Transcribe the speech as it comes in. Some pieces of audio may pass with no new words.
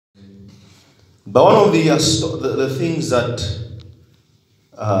But one of the things that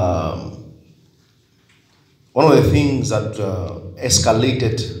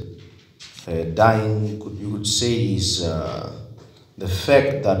escalated dying, you could say, is the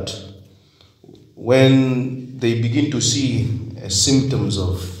fact that when they begin to see symptoms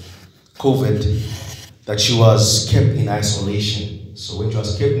of COVID, that she was kept in isolation. So when she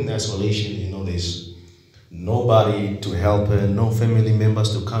was kept in isolation, there's nobody to help her, no family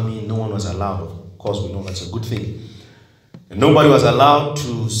members to come in, no one was allowed. Of course, we know that's a good thing. And nobody was allowed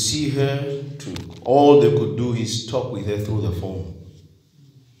to see her. All they could do is talk with her through the phone.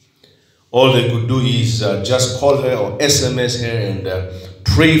 All they could do is just call her or SMS her and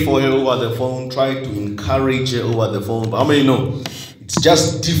pray for her over the phone, try to encourage her over the phone. But how many know it's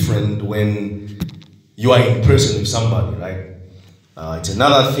just different when you are in person with somebody, right? It's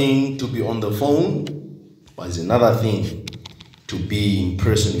another thing to be on the phone, but it's another thing to be in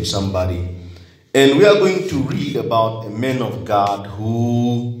person with somebody. And we are going to read about a man of God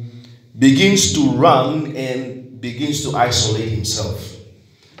who begins to run and begins to isolate himself.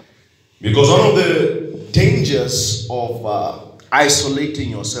 Because one of the dangers of isolating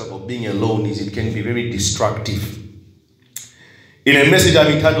yourself or being alone is it can be very destructive. In a message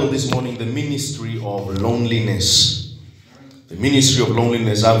I've entitled this morning, The Ministry of Loneliness. The Ministry of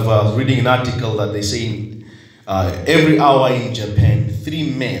Loneliness. I was reading an article that they say every hour in Japan,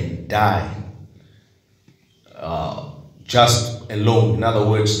 3 men die just alone. In other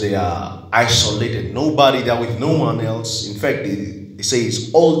words, they are isolated. Nobody, they're with no one else. In fact, they say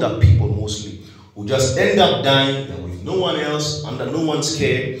it's older people mostly who just end up dying. They're with no one else, under no one's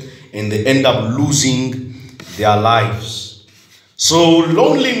care, and they end up losing their lives. So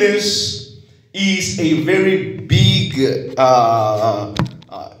loneliness is a very big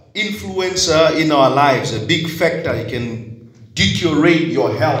influencer in our lives, a big factor. It can deteriorate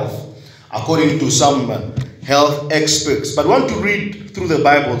your health, according to some health experts. But I want to read through the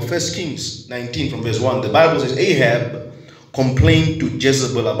Bible, 1 Kings 19 from verse 1. The Bible says, Ahab complained to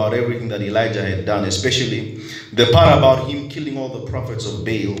Jezebel about everything that Elijah had done, especially the part about him killing all the prophets of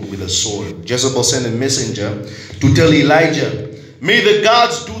Baal with a sword. Jezebel sent a messenger to tell Elijah, may the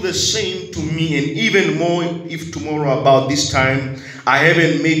gods do the same to me, and even more if tomorrow about this time I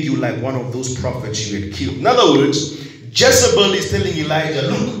haven't made you like one of those prophets you had killed. In other words, Jezebel is telling Elijah,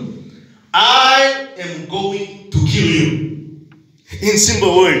 look, I am going to kill you. In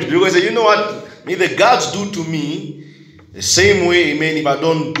simple words, because you know what? May the gods do to me the same way, amen, if I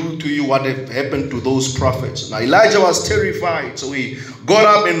don't do to you what happened to those prophets. Now Elijah was terrified, so he got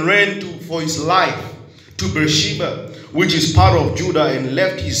up and ran for his life to Beersheba, which is part of Judah, and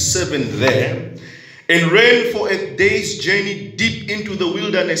left his servant there, and ran for a day's journey deep into the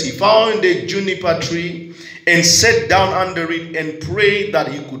wilderness. He found a juniper tree and sat down under it and prayed that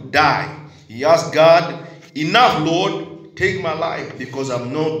he could die. He asked God, enough, Lord, take my life, because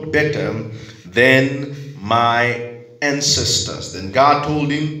I'm no better than my ancestors. Then God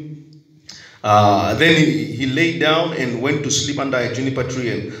told him, then he lay down and went to sleep under a juniper tree,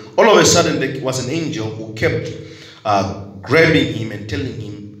 and all of a sudden there was an angel who kept grabbing him and telling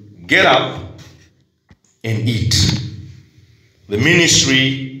him, get up and eat. The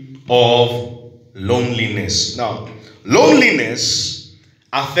ministry of loneliness. Now, loneliness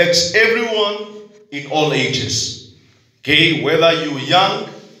affects everyone in all ages. Okay, whether you're young,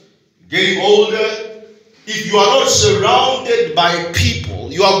 getting older, if you are not surrounded by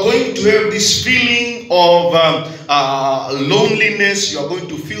people, you are going to have this feeling of loneliness. You are going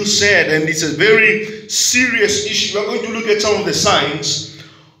to feel sad, and it's a very serious issue. We are going to look at some of the signs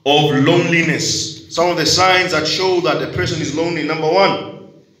of loneliness. Some of the signs that show that a person is lonely. Number one,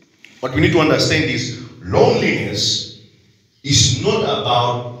 what we need to understand is loneliness is not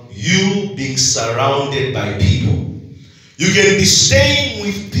about you being surrounded by people. You can be staying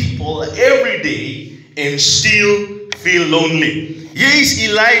with people every day and still feel lonely. Here is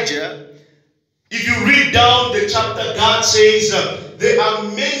Elijah. If you read down the chapter, God says there are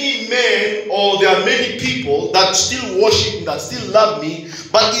many men, or there are many people that still worship, that still love me.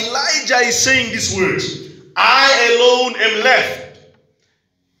 But Elijah is saying these words, I alone am left.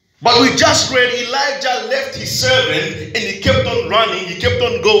 But we just read Elijah left his servant and he kept on running, he kept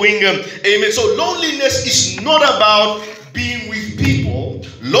on going. Amen. So loneliness is not about being with people.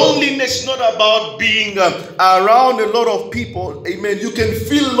 Loneliness is not about being around a lot of people. Amen. You can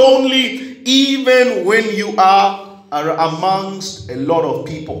feel lonely even when you are amongst a lot of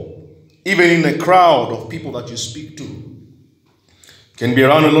people. Even in a crowd of people that you speak to. Can be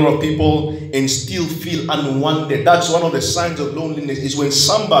around a lot of people and still feel unwanted. That's one of the signs of loneliness, is when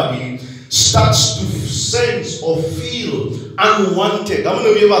somebody starts to sense or feel unwanted. How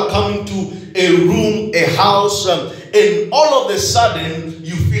many of you ever come to a room, a house, and all of a sudden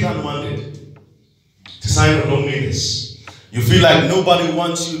you feel unwanted. It's a sign of loneliness. You feel like nobody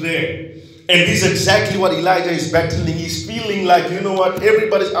wants you there. And this is exactly what Elijah is battling. He's feeling like, you know what,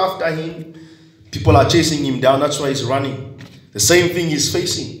 everybody's after him. People are chasing him down. That's why he's running. The same thing he's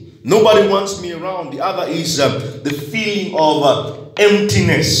facing. Nobody wants me around. The other is the feeling of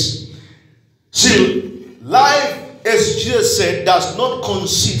emptiness. See, life, as Jesus said, does not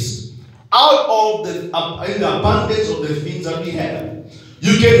consist out of the abundance of the things that we have.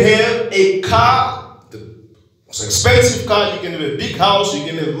 You can have a car, it's an expensive car, you can have a big house, you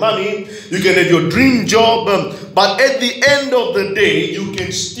can have money, you can have your dream job, but at the end of the day, you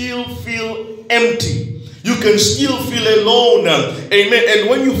can still feel empty. You can still feel alone. Amen. And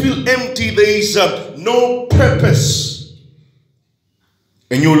when you feel empty, there is no purpose.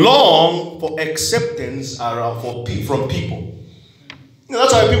 And you long for acceptance from people. You know,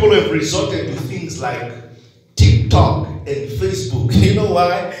 that's why people have resorted to things like TikTok and Facebook. You know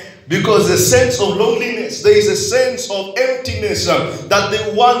why? Because the sense of loneliness, there is a sense of emptiness that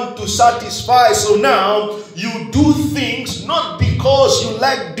they want to satisfy. So now you do things not because you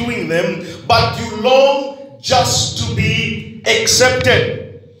like doing them, but you long just to be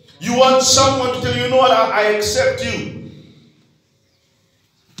accepted. You want someone to tell you, you know what, I accept you.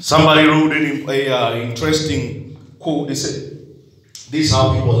 Somebody wrote an interesting quote. They said, this is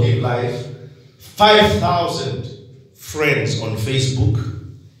how people live life. 5,000 friends on Facebook,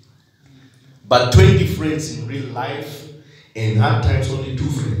 but 20 friends in real life, and at times only 2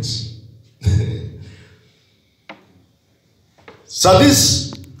 friends. So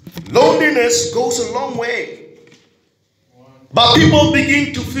this loneliness goes a long way. But people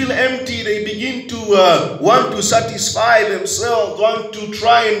begin to feel empty. They begin to want to satisfy themselves, want to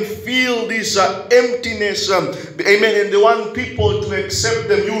try and feel this emptiness. Amen. And they want people to accept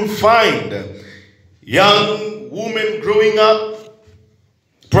them. You will find young women growing up.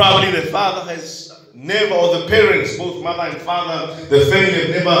 Probably the father has never, or the parents, both mother and father, the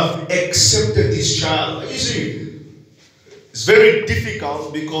family have never accepted this child. You see, it's very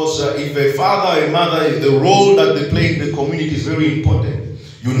difficult because if a father and mother, the role that they play in the community is very important.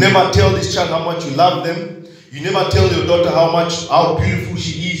 You never tell this child how much you love them. You never tell your daughter how beautiful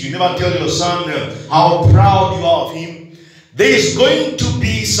she is. You never tell your son how proud you are of him. There is going to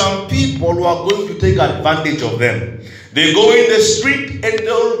be some people who are going to take advantage of them. They go in the street and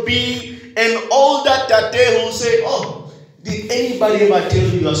there will be an older tate who will say, oh, did anybody ever tell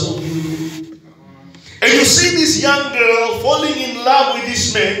you are so beautiful? And you see this young girl falling in love with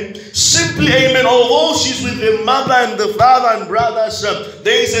this man, simply, amen, although she's with the mother and the father and brothers,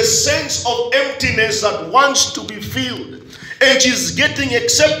 there is a sense of emptiness that wants to be filled. And she's getting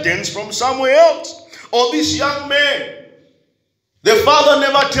acceptance from somewhere else. Or this young man, the father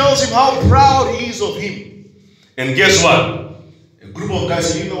never tells him how proud he is of him. And guess what? A group of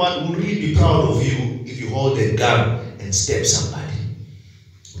guys say, you know what, we'll really be proud of you if you hold a gun and stab somebody.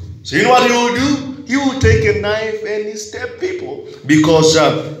 So you know what he will do? He will take a knife and he stab people. Because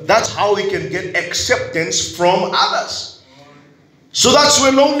that's how he can get acceptance from others. So that's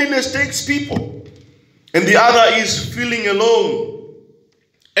where loneliness takes people. And the other is feeling alone.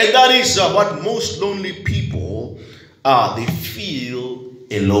 And that is what most lonely people are. They feel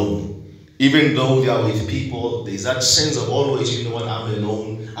alone. Even though they are with people, there's that sense of always, you know what, I'm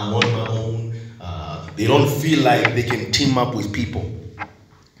alone, I'm on my own. They don't feel like they can team up with people.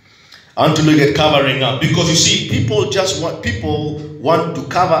 I want to look at covering up. Because you see, people want to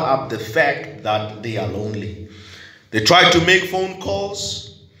cover up the fact that they are lonely. They try to make phone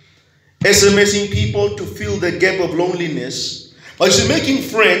calls, SMSing people to fill the gap of loneliness. But you see, making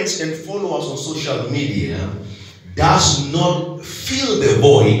friends and followers on social media does not fill the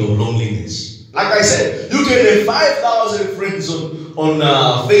void of loneliness. Like I said, you can have 5,000 friends on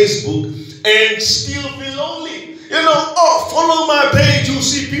Facebook and still feel lonely. You know, oh, follow my page, you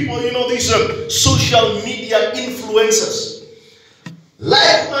see people, you know, these social media influencers.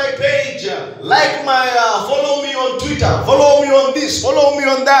 Like my page, follow me on Twitter, follow me on this, follow me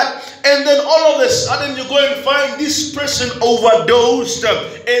on that. And then all of a sudden you go and find this person overdosed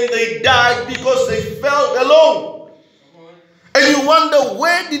and they died because they felt alone. And you wonder,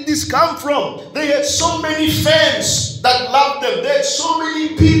 where did this come from? They had so many fans that loved them. They had so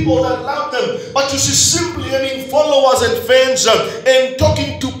many people that loved them. But you see, simply having followers and fans and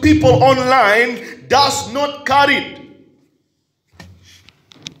talking to people online does not cut it.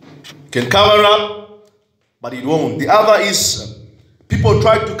 Can cover up, but it won't. The other is people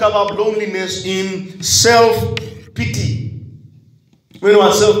try to cover up loneliness in self-pity. You know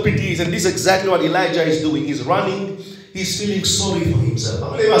what self-pity is? And this is exactly what Elijah is doing. He's running. He's feeling sorry for himself.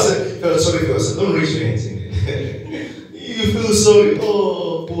 How many of us say, felt sorry for yourself? Don't raise your hands. You feel sorry.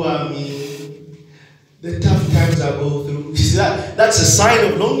 Oh, poor me. The tough times I go through. You see, that's a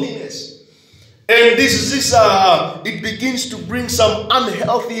sign of loneliness. And it begins to bring some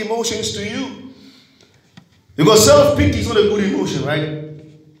unhealthy emotions to you. Because self-pity is not a good emotion, right?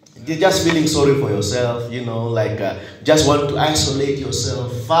 You're just feeling sorry for yourself, just want to isolate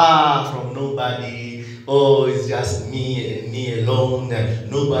yourself far from nobody. Oh, it's just me and me alone.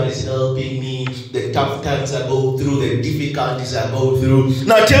 Nobody's helping me. The tough times I go through, the difficulties I go through.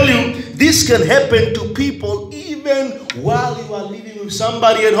 Now I tell you, this can happen to people even while you are living with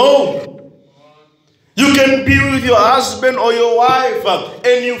somebody at home. You can be with your husband or your wife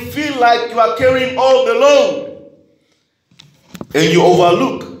and you feel like you are carrying all the load. And you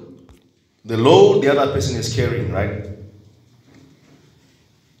overlook the load the other person is carrying, right?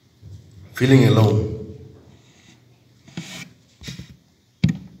 Feeling alone.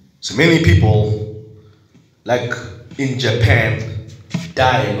 So many people, like in Japan,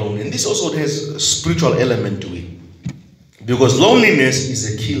 die alone. And this also has a spiritual element to it. Because loneliness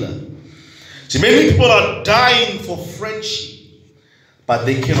is a killer. So many people are dying for friendship, but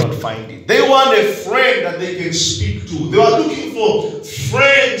they cannot find it. They want a friend that they can speak to. They are looking for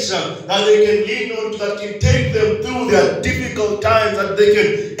friends that they can lean on to, that can take them through their difficult times, that they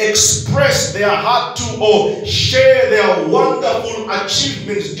can express their heart to or share their wonderful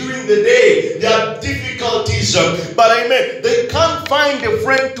achievements during the day, their difficulties. But amen, they can't find a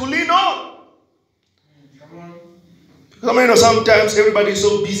friend to lean on. Sometimes everybody's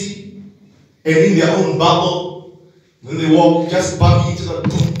so busy and in their own bubble. When they walk, just bump into the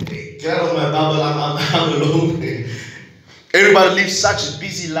boom. Get out of my bubble, I'm alone. Everybody lives such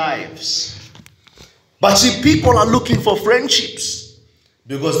busy lives. But see, people are looking for friendships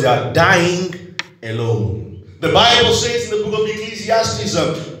because they are dying alone. The Bible says in the book of Ecclesiastes,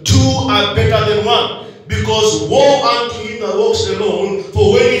 two are better than one. Because woe unto him that walks alone,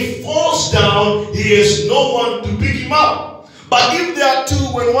 for when he falls down, he has no one to pick him up. But if there are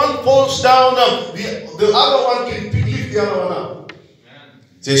two, when one falls down, the other one can lift the other one up.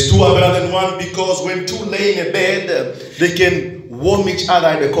 It says two are better than one because when two lay in a bed, they can warm each other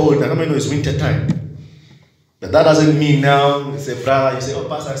in the cold. I know it's winter time. But that doesn't mean now, you say, brother, you say, oh,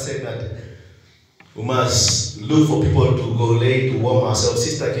 Pastor said that we must look for people to go lay to warm ourselves.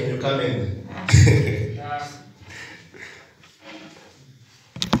 Sister, can you come in?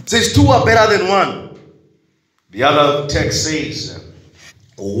 It says two are better than one. The other text says,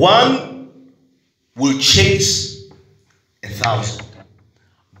 one will chase 1,000,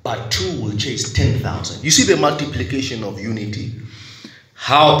 but two will chase 10,000. You see the multiplication of unity,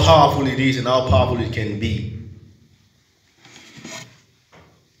 how powerful it is and how powerful it can be.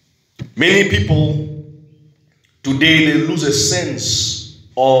 Many people today, they lose a sense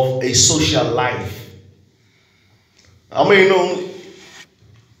of a social life.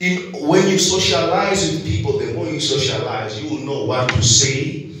 When you socialize with people, the more you socialize, you will know what to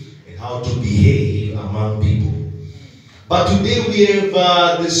say and how to behave among people. But today we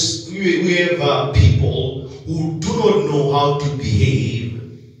have people who do not know how to behave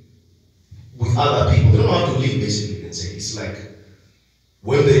with other people. They don't know how to live, basically. It's like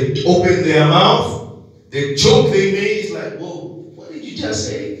when they open their mouth, the joke they make is like, whoa, what did you just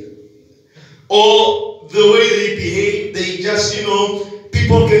say? Or the way they behave, they just,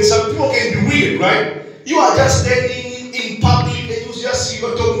 some people can be weird, right? You are just standing in public and you just see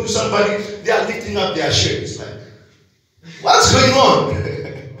you're talking to somebody, they are lifting up their shirt. It's like, what's going on?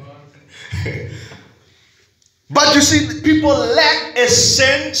 But you see, people lack a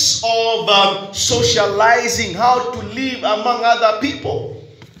sense of socializing, how to live among other people.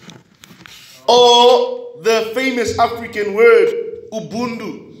 Or the famous African word,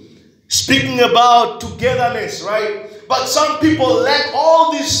 ubuntu, speaking about togetherness, right? But some people lack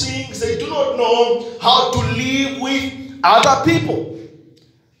all these things. They do not know how to live with other people.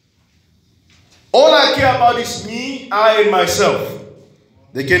 All I care about is me, I, and myself.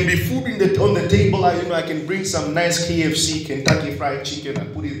 There can be food on the table. I can bring some nice KFC, Kentucky Fried Chicken,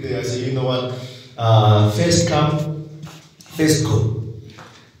 and put it there. I say, you know what? First come, first go.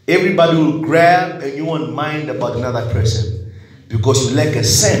 Everybody will grab and you won't mind about another person because you lack a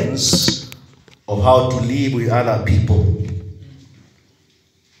sense of how to live with other people.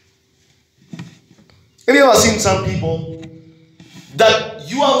 Have you ever seen some people that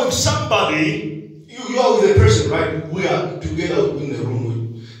you are with somebody, you are with a person, right? We are together in the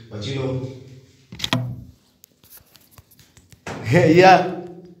room, but yeah,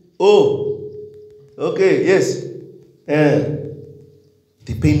 oh, okay, yes,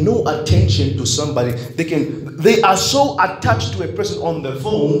 They pay no attention to somebody. They are so attached to a person on the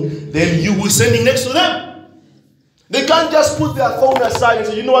phone, then you will sitting next to them. They can't just put their phone aside and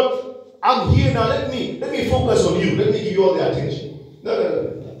say, you know what, I'm here now, let me focus on you. Let me give you all the attention.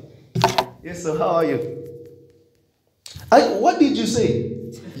 No. Yes, so how are you? What did you say?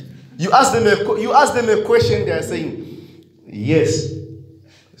 You ask them a question, they are saying, yes.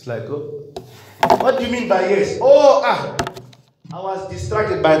 It's like, oh, what do you mean by yes? I was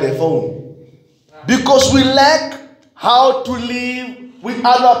distracted by the phone. Because we lack how to live with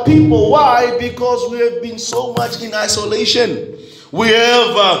other people. Why? Because we have been so much in isolation. We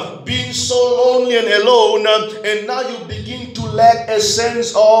have been so lonely and alone. And now you begin to lack a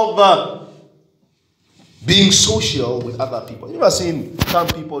sense of being social with other people. You ever seen some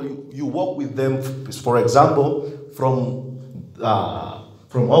people, you walk with them, for example, from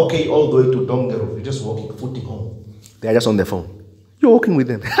OK all the way to Dongero. You're just walking, footing home. They're just on their phone. You're walking with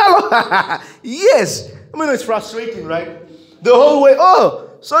them. Hello. Yes. I mean, it's frustrating, right? The whole way.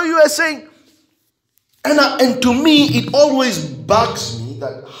 Oh, so you are saying, and to me, it always bugs me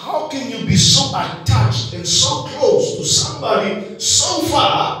that how can you be so attached and so close to somebody so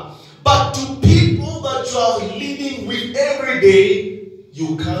far, but to people that you are living with every day,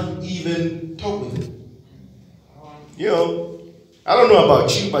 you can't even talk with them. You know, I don't know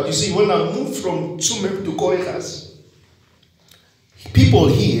about you, but you see, when I moved from Sumer to Korekas, people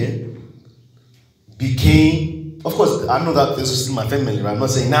here became, of course, I know that this is still my family, right? I'm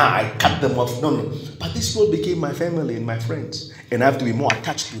not saying, I cut them off. No. But these people became my family and my friends. And I have to be more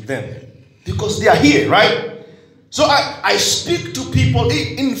attached to them because they are here, right? So I speak to people.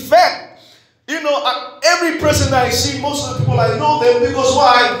 In fact, you know, every person I see, most of the people, I know them because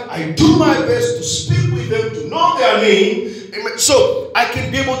why? I do my best to speak with them, to know their name, so I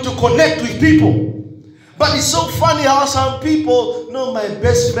can be able to connect with people. But it's so funny how some people know my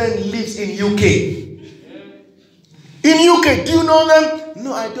best friend lives in UK. In UK, do you know them?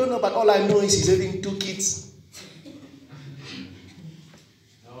 No, I don't know, but all I know is he's having 2 kids.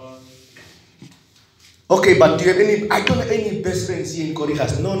 Okay, but do you have any? I don't have any best friends here in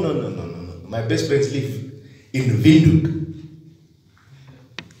Korekas. No. My best friends live in Vinduk.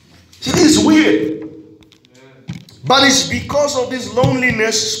 See, this is weird. But it's because of this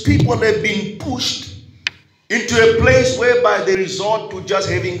loneliness, people have been pushed into a place whereby they resort to just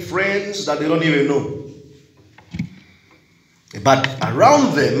having friends that they don't even know. But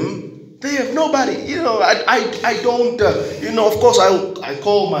around them, they have nobody. You know, I don't, you know, of course I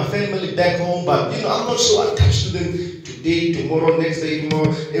call my family back home, but, you know, I'm not so attached to them today, tomorrow, next day,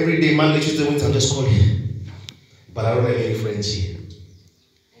 tomorrow, every day, Monday, Tuesday, Wednesday, I'm just calling. But I don't have any friends here.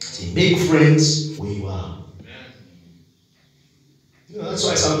 See, make friends where you are. You know, that's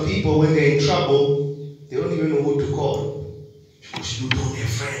why some people, when they're in trouble, they don't even know who to call. Because you don't have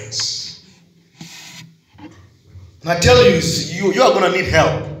friends. And I tell you, you are going to need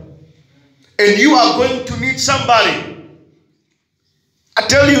help. And you are going to need somebody. I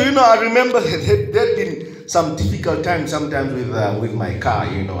tell you, you know, I remember there had been some difficult times sometimes with my car,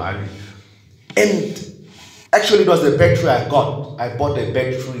 you know. And actually, it was the battery I got. I bought a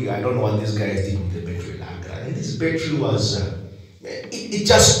battery. I don't know what this guy did with the battery. And this battery was, it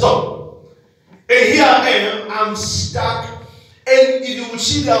just stopped. And here I am, I'm stuck. And if you will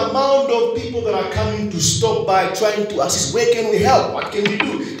see the amount of people that are coming to stop by, trying to assist, where can we help? What can we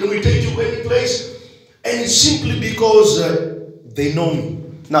do? Can we take you any place? And it's simply because they know me.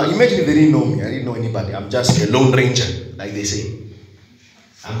 Now, imagine if they didn't know me. I didn't know anybody. I'm just a lone ranger, like they say.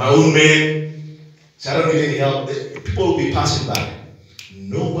 I'm my own man, so I don't need any help. People will be passing by.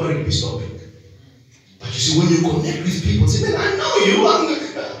 Nobody will be stopping. But you see, when you connect with people, say, man, I know you.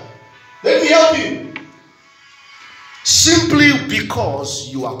 Let me help you. Simply because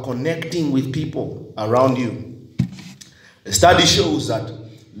you are connecting with people around you. A study shows that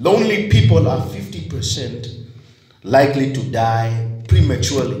lonely people are 50% likely to die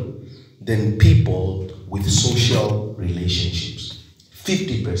prematurely than people with social relationships.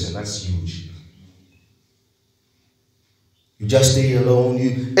 50%, that's huge. You just stay alone.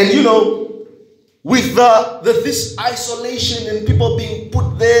 And you know, with this isolation and people being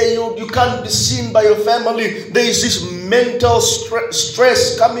put there, you can't be seen by your family. There is this mental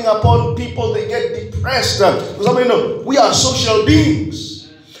stress coming upon people. They get depressed. Because I mean, no, we are social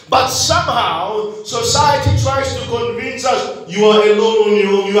beings. But somehow, society tries to convince us, you are alone on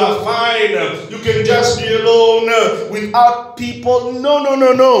your own, you are fine. You can just be alone without people.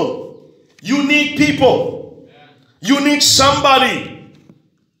 No. You need people. You need somebody.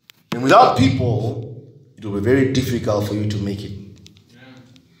 And without people, it will be very difficult for you to make it.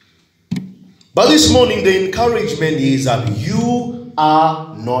 But this morning, the encouragement is that you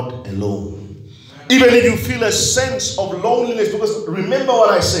are not alone. Even if you feel a sense of loneliness, because remember what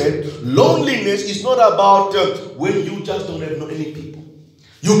I said, loneliness is not about when you just don't have any people.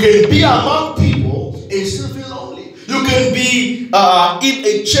 You can be among people and still feel lonely. You can be in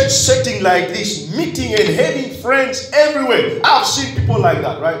a church setting like this, meeting and having friends everywhere. I've seen people like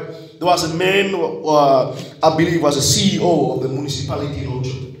that, right? There was a man, I believe was a CEO of the municipality in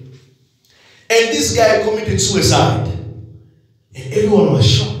Ocho. And this guy committed suicide. And everyone was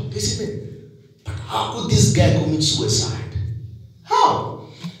shocked. They said, but how could this guy commit suicide? How?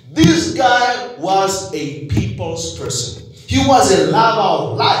 This guy was a people's person. He was a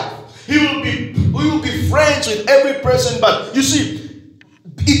lover of life. He will be friends with every person. But you see,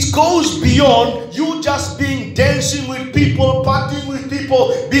 it goes beyond you just being dancing with people, partying with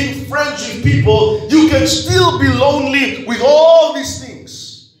people, being friends with people. You can still be lonely with all these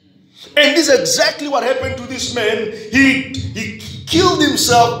things. And this is exactly what happened to this man. He killed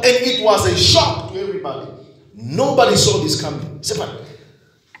himself, and it was a shock to everybody. Nobody saw this coming.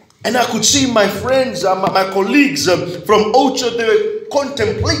 And I could see my friends, my colleagues from Ocho, they were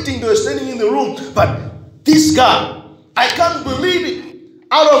contemplating, they were standing in the room. But this guy, I can't believe it.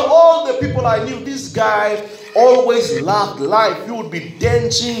 Out of all the people I knew, this guy always loved life. He would be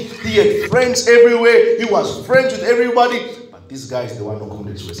dancing. He had friends everywhere. He was friends with everybody. But this guy is the one who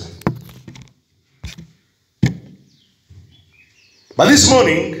committed suicide. But this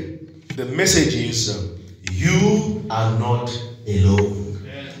morning, the message is, you are not alone.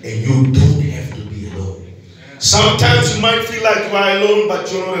 And you don't have to be alone. Sometimes you might feel like you are alone,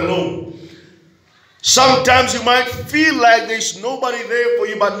 but you're not alone. Sometimes you might feel like there's nobody there for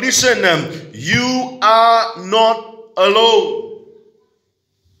you, but listen, you are not alone.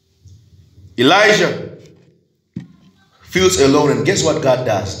 Elijah feels alone, and guess what God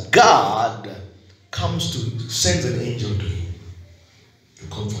does? God sends an angel to him to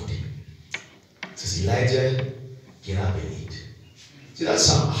comfort him. He says, Elijah, get up and eat. See,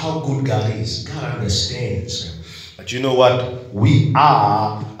 that's how good God is. God understands. But you know what? We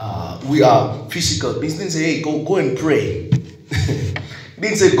are physical beings. He didn't say, hey, go and pray. He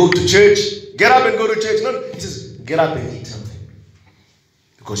didn't say, go to church. Get up and go to church. No, he says, get up and eat something.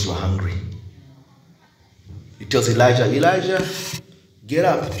 Because you are hungry. He tells Elijah, get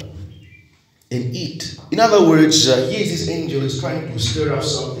up and eat. In other words, here is this angel is trying to stir up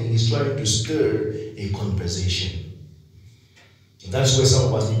something. He's trying to stir a conversation. And that's where some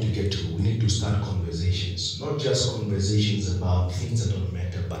of us need to get to. We need to start conversations. Not just conversations about things that don't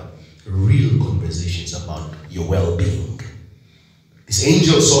matter, but real conversations about your well-being. This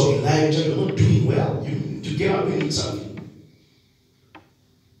angel saw Elijah, you're not doing well. You need to get up and eat something.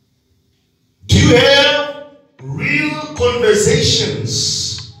 Do you have real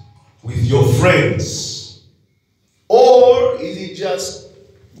conversations with your friends? Or is it just,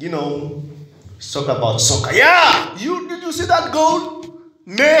 talk about soccer? Yeah! Did you see that goal?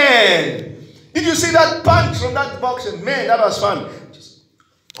 Man! Did you see that punch from that boxer? Man, that was fun. Just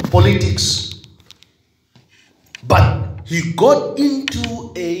politics. But he got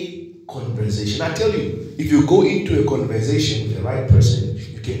into a conversation. I tell you, if you go into a conversation with the right person,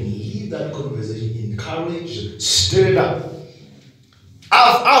 you can lead that conversation, encourage, stir it up.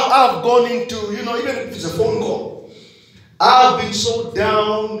 I've gone into, even if it's a phone call, I've been so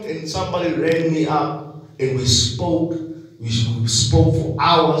down and somebody rang me up and we spoke for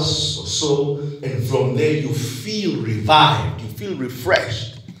hours or so, and from there you feel revived, you feel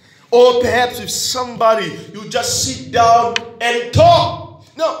refreshed. Or perhaps with somebody, you just sit down and talk.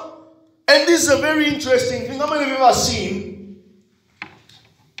 No, and this is a very interesting thing. How many of you have seen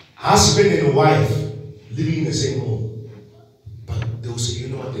husband and wife living in the same home? But they'll say,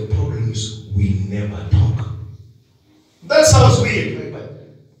 the problem is we never talk. That sounds weird, right?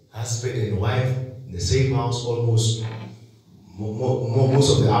 But husband and wife in the same house almost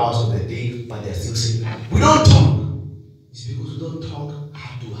most of the hours of the day, but they're still saying, we don't talk. It's because we don't talk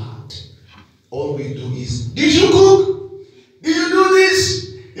heart to heart. All we do is, did you cook? Did you do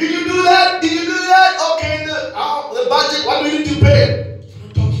this? Did you do that? Did you do that? Okay, the budget, what do we need to pay? We're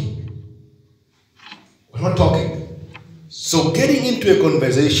not talking. We're not talking. So getting into a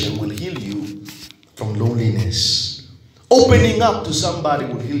conversation will heal you from loneliness. Opening up to somebody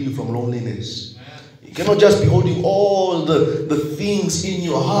will heal you from loneliness. You cannot just be holding all the things in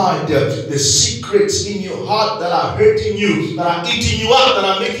your heart, the secrets in your heart that are hurting you, that are eating you up, that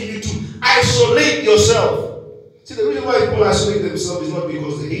are making you to isolate yourself. See, the reason why people isolate themselves is not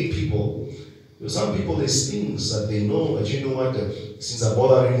because they hate people. Some people, there's things that they know that, things are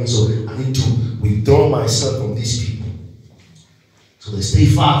bothering me, so I need to withdraw myself from these people. So they stay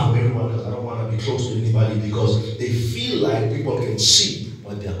far from everyone else. I don't want to to be close to anybody because they feel like people can see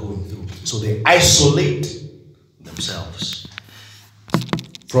what they are going through. So they isolate themselves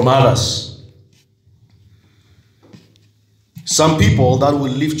from others. Some people that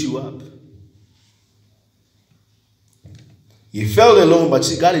will lift you up. You felt alone, but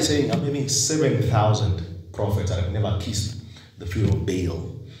see, God is saying, I'm having 7,000 prophets that have never kissed the feet of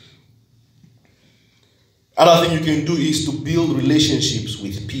Baal. Another thing you can do is to build relationships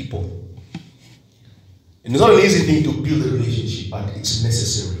with people. And it's not an easy thing to build a relationship, but it's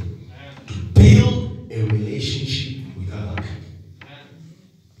necessary to build a relationship with other people.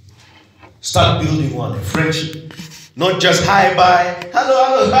 Start building one, a friendship. Not just hi, bye,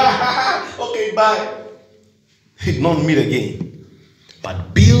 hello, okay, bye. Not meet again.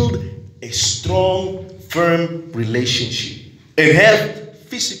 But build a strong, firm relationship and have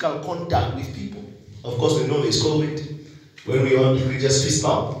physical contact with people. Of course, we know there's COVID. When we want to just fist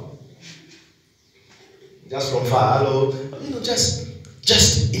bump. Just from far, hello.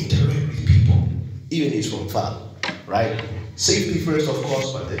 Just interact with people. Even if it's from far, right? Safety first, of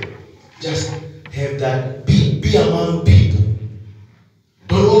course, but then just have that. Be among people.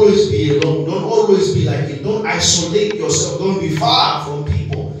 Don't always be alone. Don't always be like it. Don't isolate yourself. Don't be far from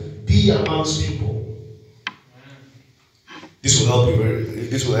people. Be amongst people. This will help you.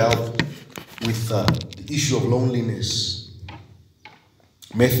 This will help with the issue of loneliness.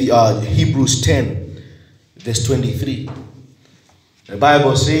 Hebrews 10, verse 23. The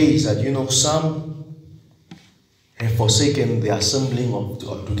Bible says that some have forsaken the assembling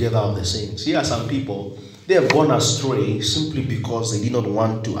together of the saints. Here are some people. They have gone astray simply because they did not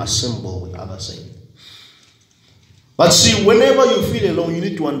want to assemble with other saints. But see, whenever you feel alone, you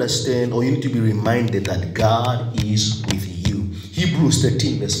need to understand, or you need to be reminded that God is with you. Hebrews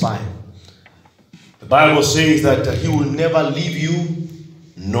 13 verse 5. The Bible says that he will never leave you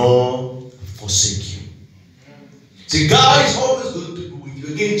nor forsake you. See, God is always going to be with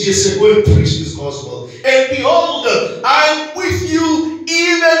you. Again, Jesus said, go and preach this gospel. And behold, I am with you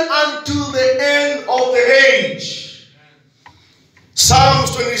even unto the end of the age.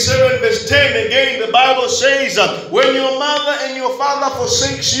 Psalms 27 verse 10, again, the Bible says, when your mother and your father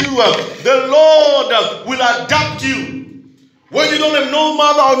forsakes you, the Lord will adopt you. When you don't have no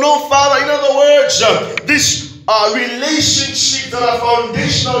mother or no father, in other words, these relationships that are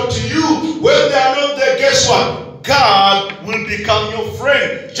foundational to you, when they are not there, guess what? God will become your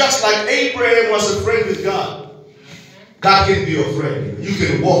friend. Just like Abraham was a friend with God. God can be your friend. You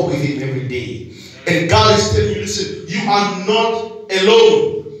can walk with him every day. And God is telling you, listen, you are not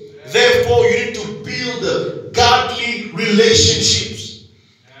alone. Therefore, you need to build godly relationships.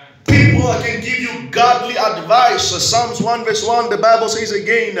 People that can give you godly advice. Psalms 1 verse 1, the Bible says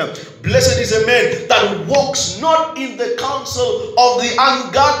again, blessed is a man that walks not in the counsel of the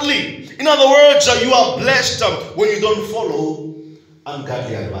ungodly. In other words, you are blessed when you don't follow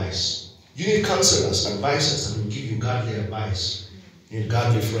ungodly advice. You need counselors, advisors that will give you godly advice. You need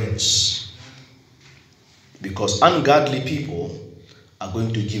godly friends. Because ungodly people are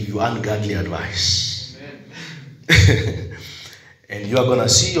going to give you ungodly advice. And you are going to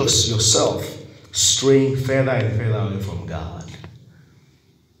see yourself straying further and further away from God.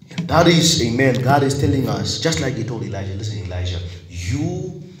 And that is, amen, God is telling us, just like he told Elijah, listen, Elijah,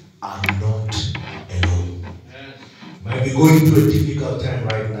 you are not alone. You might be going through a difficult time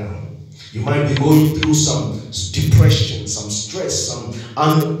right now. You might be going through some depression, some stress, some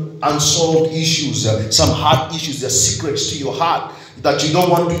unsolved issues, some heart issues, there's secrets to your heart that you don't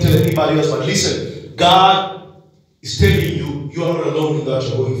want to tell anybody else. But listen, God is telling you, you are not alone in what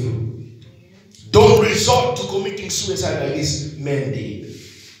you're going through. Don't resort to committing suicide like this man did.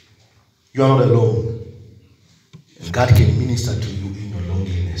 You are not alone. And God can minister to you in your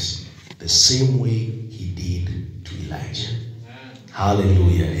loneliness the same way he did to Elijah.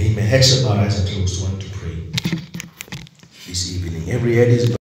 Hallelujah. Amen. Heads about eyes are closed. Want to pray this evening. Every head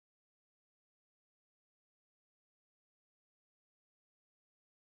is